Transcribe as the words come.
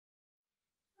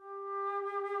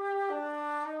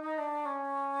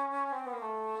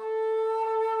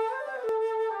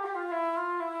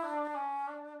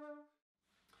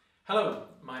Hello,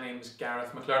 my name is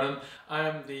Gareth McLernan. I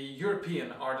am the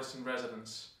European Artist in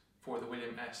Residence for the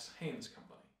William S. Haynes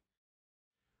Company.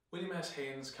 William S.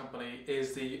 Haynes Company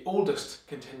is the oldest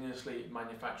continuously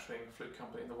manufacturing flute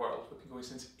company in the world. We've been going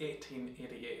since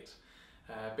 1888,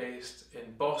 based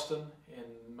in Boston, in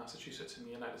Massachusetts in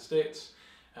the United States.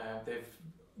 They've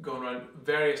gone around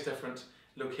various different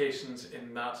locations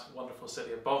in that wonderful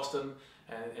city of Boston,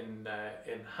 in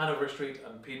Hanover Street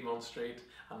and Piedmont Street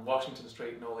and Washington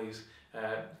Street and all these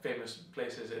famous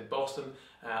places in Boston,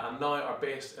 and now are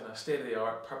based in a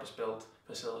state-of-the-art purpose-built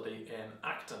facility in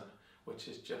Acton, which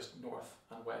is just north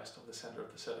and west of the centre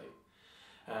of the city.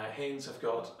 Haynes have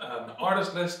got an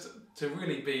artist list to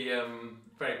really be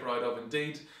very proud of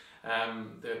indeed.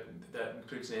 That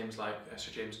includes names like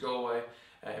Sir James Galway,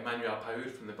 Emmanuel Pahud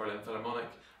from the Berlin Philharmonic,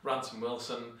 Ransom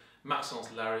Wilson, Maxence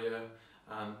Larieux,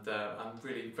 and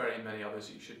really very many others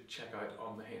that you should check out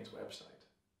on the Haynes website.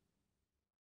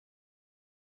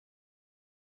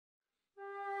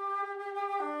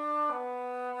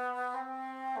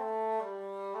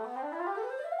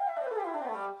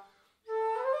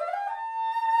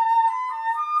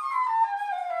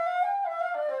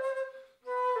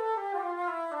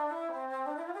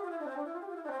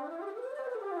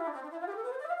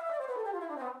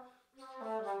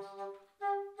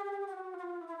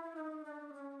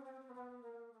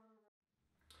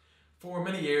 For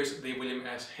many years, the William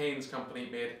S. Haynes Company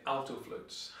made alto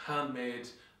flutes, handmade,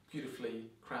 beautifully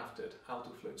crafted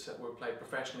alto flutes that were played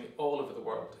professionally all over the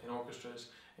world, in orchestras,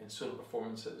 in solo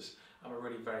performances, and were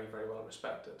really very, very well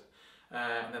respected.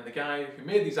 And then the guy who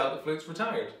made these alto flutes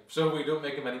retired, so we don't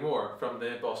make them anymore from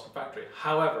the Boston factory.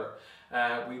 However,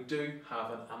 we do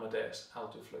have an Amadeus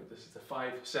Alto Flute. This is the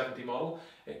 570 model.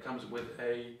 It comes with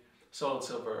a solid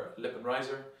silver lip and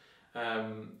riser.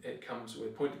 It comes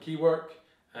with pointed key work.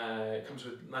 It comes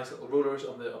with nice little rollers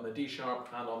on the D sharp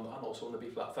and also on the B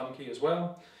flat thumb key as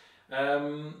well.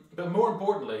 But more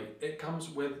importantly, it comes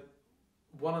with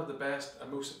one of the best and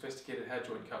most sophisticated head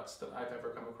joint cuts that I've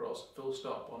ever come across, full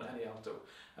stop, on any alto.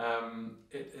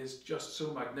 It is just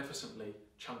so magnificently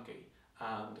chunky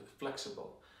and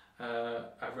flexible.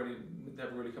 I've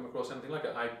never really come across anything like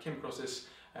it. I came across this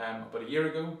about a year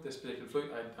ago, this particular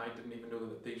flute. I didn't even know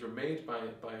that these were made by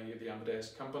the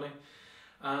Amadeus company.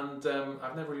 And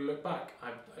I've never really looked back.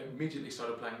 I immediately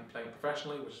started playing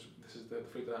professionally, this is the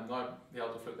flute that I'm now, the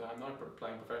alto flute that I'm now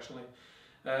playing professionally.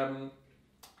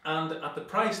 And at the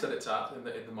price that it's at in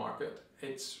the market,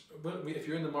 if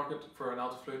you're in the market for an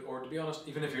alto flute, or to be honest,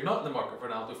 even if you're not in the market for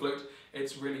an alto flute,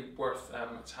 it's really worth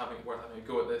having a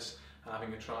go at this and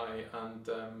having a try, and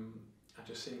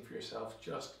just seeing for yourself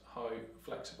just how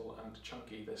flexible and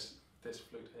chunky this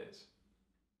flute is.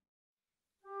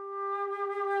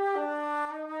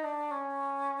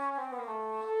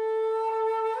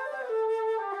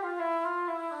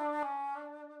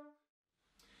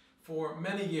 For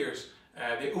many years,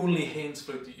 the only Haynes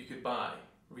flute that you could buy,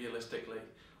 realistically,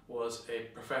 was a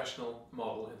professional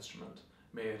model instrument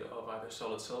made of either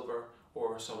solid silver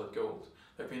or solid gold.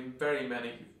 There have been very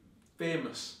many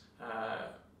famous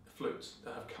flutes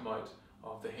that have come out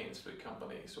of the Haynes Flute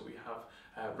Company. So we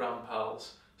have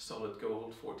Rampal's solid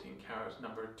gold 14 carat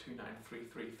number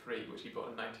 29333, which he bought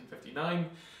in 1959.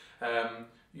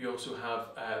 You also have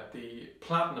the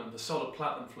solid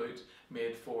platinum flute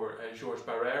made for Georges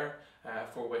Barrère,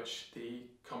 for which the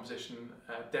composition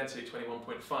Density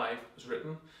 21.5 was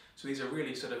written. So these are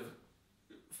really sort of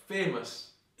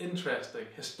famous, interesting,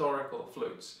 historical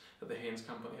flutes that the Haynes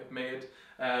Company have made,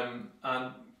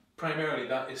 and primarily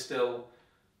that is still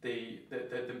the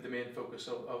main focus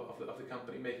of the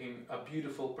company, making a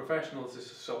beautiful professional. This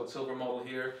is a solid silver model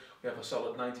here. We have a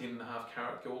solid 19.5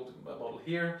 carat gold model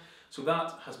here. So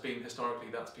that has been, historically,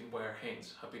 that's been where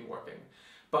Haynes have been working.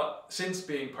 But since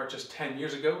being purchased 10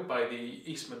 years ago by the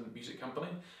Eastman Music Company,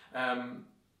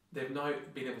 they've now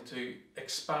been able to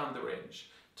expand the range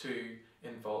to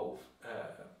involve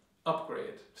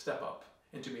upgrade, step up,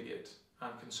 intermediate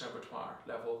and conservatoire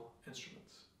level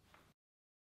instruments.